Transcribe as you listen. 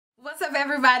What's up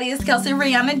everybody, it's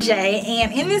KelseeBrianaJai,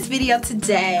 and in this video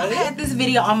today, I had this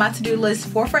video on my to-do list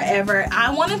for forever.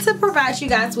 I wanted to provide you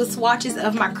guys with swatches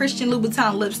of my Christian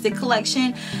Louboutin lipstick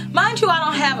collection. Mind you, I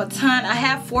don't have a ton. I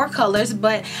have 4 colors,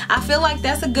 but I feel like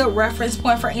that's a good reference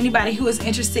point for anybody who is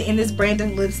interested in this brand of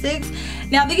lipsticks.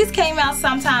 Now these came out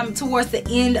sometime towards the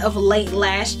end of late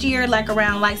last year, like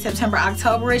around like September,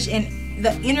 October-ish, and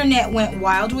the internet went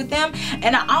wild with them,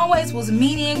 and I always was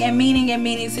meaning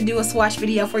to do a swatch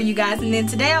video for you guys, and then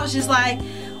today I was just like,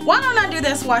 why don't I do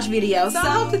that swatch video? So I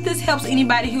hope that this helps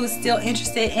anybody who is still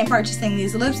interested in purchasing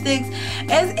these lipsticks.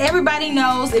 As everybody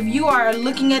knows, if you are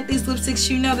looking at these lipsticks,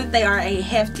 you know that they are a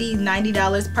hefty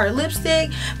 $90 per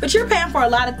lipstick, but you're paying for a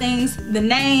lot of things: the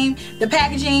name, the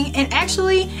packaging, and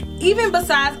actually, even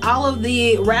besides all of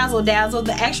the razzle dazzle,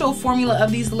 the actual formula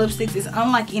of these lipsticks is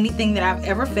unlike anything that I've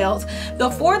ever felt.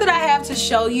 The 4 that I have to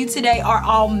show you today are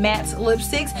all matte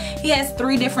lipsticks. He has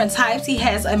 3 different types. He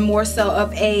has a more so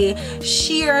of a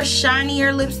sheer,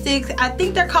 shinier lipsticks. I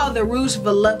think they're called the Rouge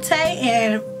Volupte,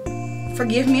 and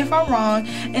forgive me if I'm wrong.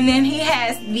 And then he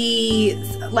has the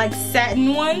like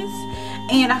satin ones,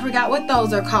 and I forgot what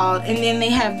those are called. And then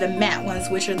they have the matte ones,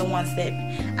 which are the ones that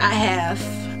I have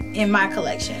in my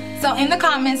collection. So in the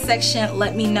comments section,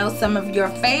 let me know some of your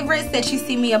favorites that you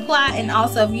see me apply, and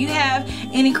also if you have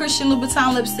any Christian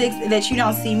Louboutin lipsticks that you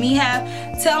don't see me have,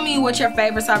 tell me what your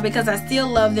favorites are, because I still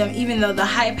love them. Even though the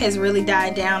hype has really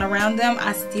died down around them,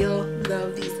 I still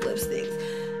love these lipsticks.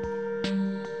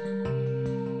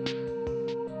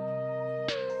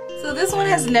 So this one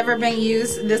has never been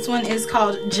used. This one is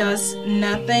called Just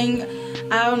Nothing.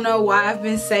 I don't know why I've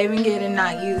been saving it and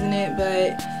not using it,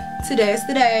 but today's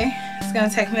the day. It's gonna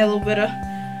take me a little bit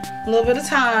of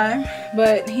time,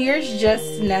 but here's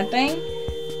Just Nothing.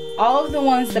 All of the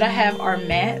ones that I have are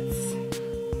mattes.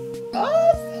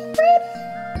 Oh, so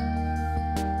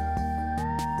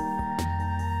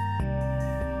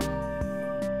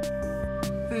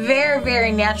pretty. Very,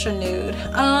 very natural nude.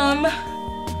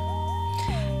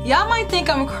 Y'all might think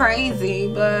I'm crazy,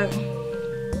 but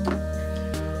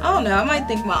I don't know, I might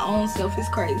think my own self is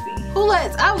crazy.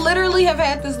 I literally have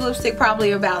had this lipstick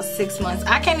probably about 6 months.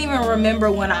 I can't even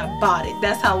remember when I bought it.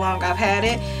 That's how long I've had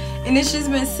it. And it's just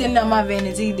been sitting on my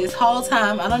vanity this whole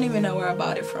time. I don't even know where I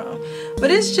bought it from. But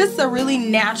it's just a really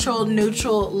natural,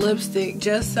 neutral lipstick.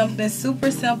 Just something super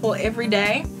simple every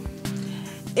day.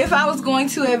 If I was going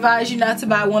to advise you not to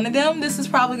buy one of them, this is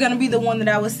probably going to be the one that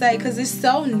I would say, because it's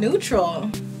so neutral.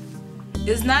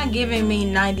 It's not giving me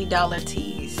 $90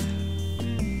 teas.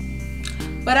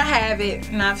 But I have it,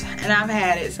 and I've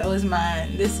had it, so it's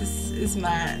mine. This is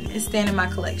mine. It's staying in my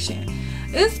collection.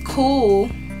 It's cool.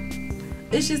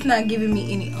 It's just not giving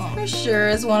me any For sure,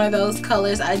 it's one of those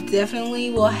colors I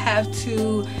definitely will have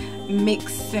to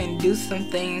mix and do some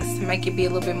things to make it be a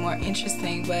little bit more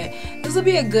interesting. But this will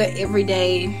be a good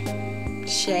everyday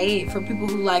shade for people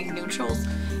who like neutrals.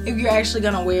 If you're actually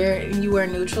gonna wear it and you wear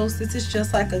neutrals, this is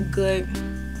just like a good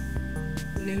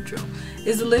neutral.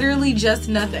 It's literally Just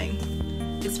Nothing.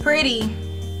 It's pretty,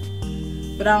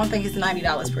 but I don't think it's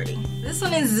 $90 pretty. This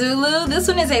one is Zulu. This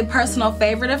one is a personal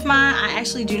favorite of mine. I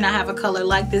actually do not have a color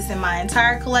like this in my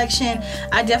entire collection.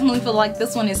 I definitely feel like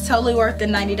this one is totally worth the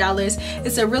 $90.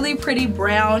 It's a really pretty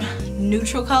brown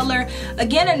neutral color.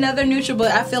 Again, another neutral,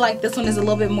 but I feel like this one is a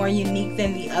little bit more unique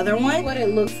than the other one. What it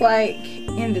looks like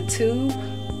in the tube.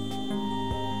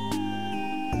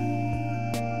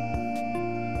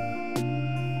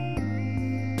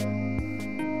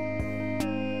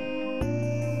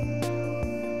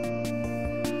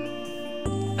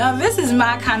 This is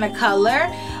my kind of color.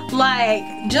 Like,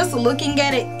 just looking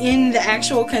at it in the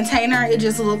actual container, it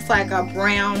just looks like a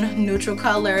brown neutral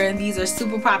color, and these are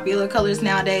super popular colors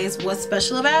nowadays. What's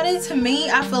special about it? To me,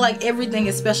 I feel like everything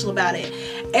is special about it.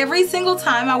 Every single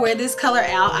time I wear this color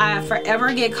out, I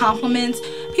forever get compliments.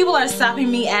 People are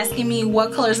stopping me, asking me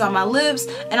what color's on my lips,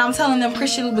 and I'm telling them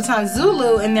Christian Louboutin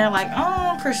Zulu, and they're like,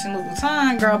 oh, Christian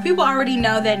Louboutin, girl. People already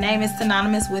know that name is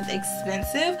synonymous with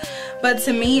expensive, but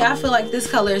to me, I feel like this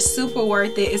color is super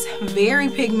worth it. It's very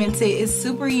pigmented, it's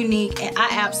super unique, and I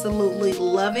absolutely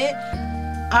love it.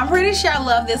 I'm pretty sure I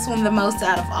love this one the most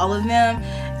out of all of them.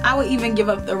 I would even give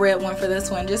up the red one for this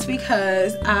one, just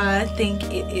because I think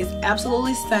it is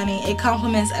absolutely stunning. It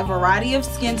complements a variety of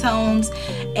skin tones,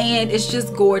 and it's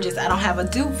just gorgeous. I don't have a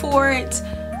dupe for it,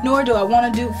 nor do I want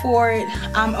a dupe for it.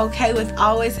 I'm okay with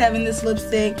always having this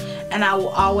lipstick, and I will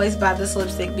always buy this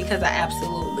lipstick because I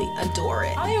absolutely adore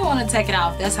it. I don't even want to take it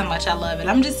off. That's how much I love it.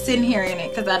 I'm just sitting here in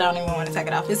it because I don't even want to take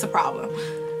it off. It's a problem.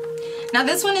 Now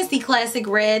this one is the classic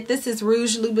red. This is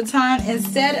Rouge Louboutin.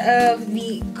 Instead of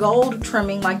the gold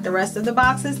trimming like the rest of the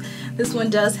boxes, This one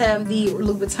does have the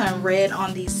Louboutin red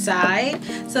on the side,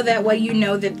 so that way you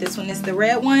know that this one is the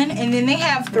red one. And then they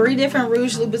have 3 different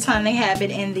Rouge Louboutin. They have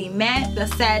it in the matte, the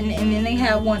satin, and then they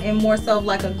have one in more so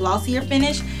like a glossier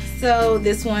finish. So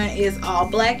this one is all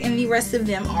black and the rest of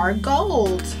them are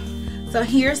gold. So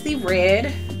here's the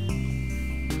red.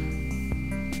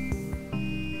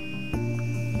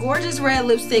 Gorgeous red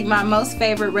lipstick, my most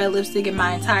favorite red lipstick in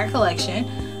my entire collection.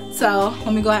 So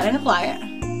let me go ahead and apply it.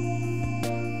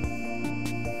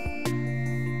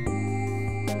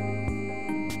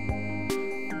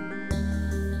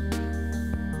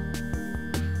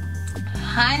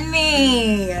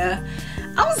 Honey,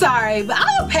 I'm sorry, but I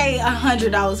would pay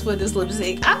 $100 for this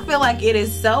lipstick. I feel like it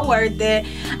is so worth it.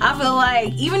 I feel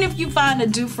like even if you find a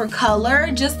dupe for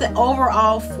color, just the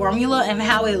overall formula and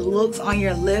how it looks on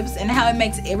your lips and how it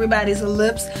makes everybody's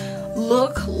lips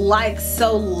look like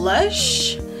so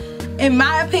lush, in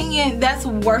my opinion, that's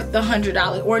worth the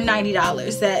 $100 or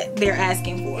 $90 that they're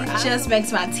asking for. It just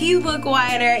makes my teeth look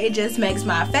whiter. It just makes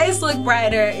my face look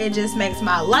brighter. It just makes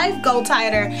my life go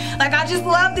tighter. Like, I just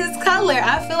love this color.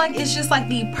 I feel like it's just like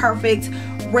the perfect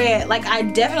red. Like, I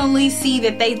definitely see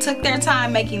that they took their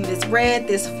time making this red,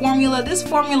 this formula. This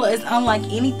formula is unlike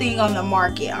anything on the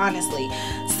market, honestly.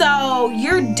 So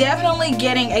you're definitely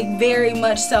getting a very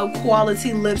much so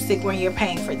quality lipstick when you're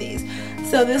paying for these.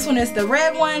 So this one is the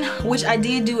red one, which I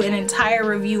did do an entire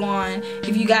review on.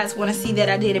 If you guys want to see that,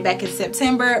 I did it back in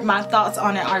September. My thoughts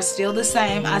on it are still the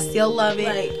same. I still love it.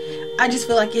 Like, I just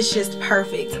feel like it's just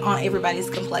perfect on everybody's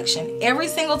complexion. Every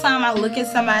single time I look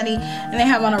at somebody and they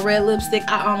have on a red lipstick,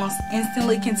 I almost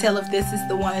instantly can tell if this is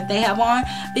the one that they have on,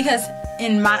 because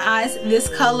in my eyes, this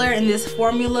color and this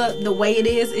formula, the way it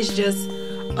is just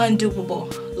undupable.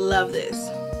 Love this.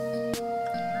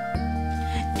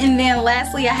 And then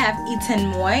lastly, I have Eton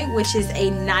Moy, which is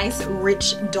a nice,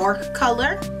 rich, dark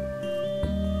color.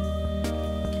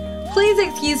 Please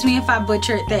excuse me if I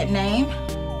butchered that name.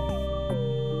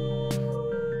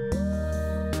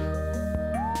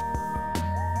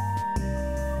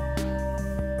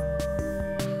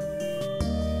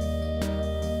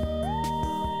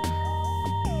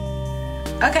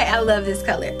 Okay, I love this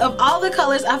color. Of all the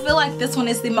colors, I feel like this one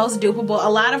is the most dupable. A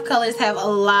lot of colors have a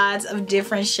lot of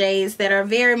different shades that are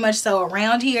very much so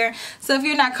around here. So if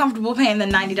you're not comfortable paying the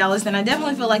 $90, then I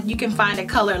definitely feel like you can find a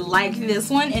color like this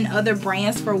one in other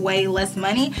brands for way less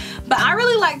money. But I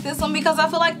really like this one because I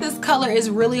feel like this color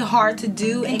is really hard to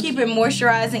do and keep it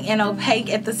moisturizing and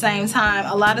opaque at the same time.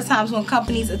 A lot of times when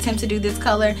companies attempt to do this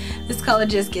color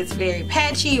just gets very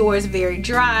patchy or it's very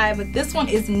dry. But this one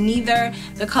is neither.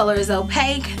 The color is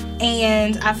opaque,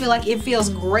 and I feel like it feels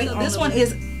great. So this one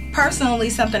is personally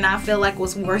something I feel like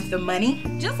was worth the money,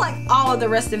 just like all of the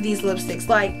rest of these lipsticks.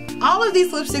 Like, all of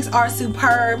these lipsticks are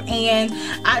superb, and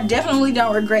I definitely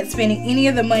don't regret spending any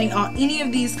of the money on any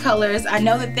of these colors. I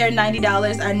know that they're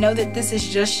 $90. I know that this is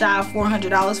just shy of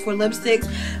 $400 for lipsticks,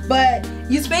 but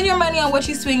you spend your money on what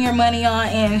you spend your money on,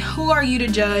 and who are you to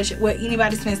judge what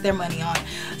anybody spends their money on?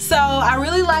 So I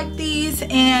really like these,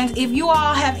 and if you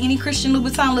all have any Christian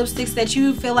Louboutin lipsticks that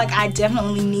you feel like I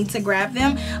definitely need to grab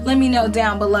them, let me know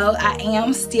down below. I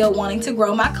am still wanting to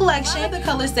grow my collection. The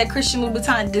colors that Christian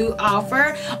Louboutin do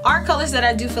offer are colors that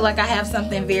I do feel like I have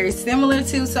something very similar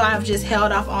to, so I've just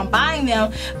held off on buying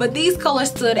them. But these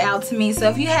colors stood out to me, so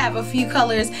if you have a few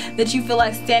colors that you feel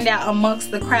like stand out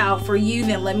amongst the crowd for you,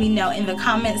 then let me know in the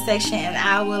comment section, and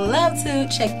I would love to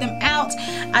check them out.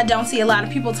 I don't see a lot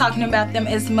of people talking about them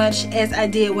as much as I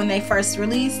did when they first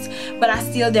released, but I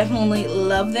still definitely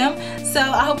love them. So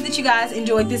I hope that you guys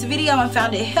enjoyed this video and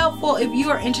found it helpful. If you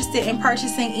are interested in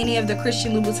purchasing any of the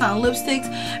Christian Louboutin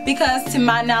lipsticks, because to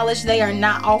my knowledge they are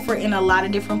not offered in a lot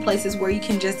of different places where you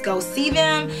can just go see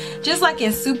them, just like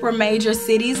in super major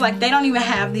cities. Like, they don't even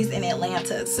have these in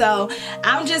Atlanta. So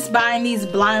I'm just buying these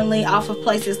blindly off of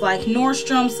places like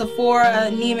Nordstrom, Sephora,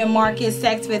 Neiman Marcus,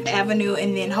 Saks Fifth Avenue,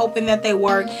 and then hoping that they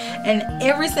work. And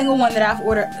every single one that I've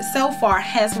ordered so far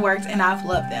has worked, and I've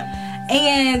loved them.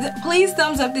 And please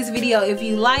thumbs up this video if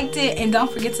you liked it, and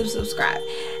don't forget to subscribe.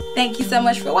 Thank you so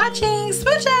much for watching.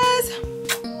 Smooches!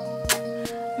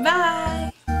 Bye!